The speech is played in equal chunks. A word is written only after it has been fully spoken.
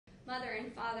mother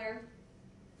and father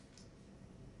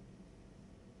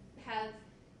have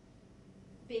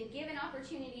been given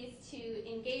opportunities to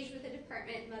engage with the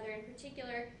department. Mother in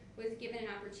particular was given an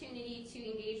opportunity to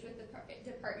engage with the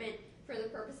department for the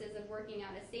purposes of working out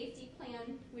a safety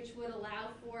plan, which would allow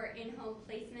for in-home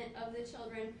placement of the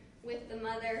children with the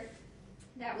mother.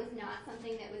 That was not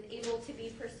something that was able to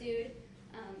be pursued,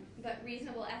 but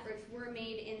reasonable efforts were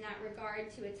made in that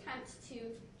regard to attempt to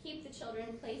keep the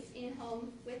children placed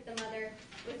in-home with the mother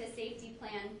with a safety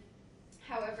plan.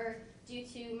 However, due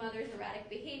to mother's erratic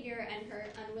behavior and her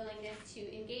unwillingness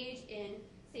to engage in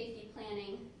safety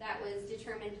planning, that was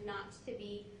determined not to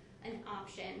be an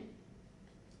option.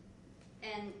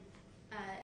 And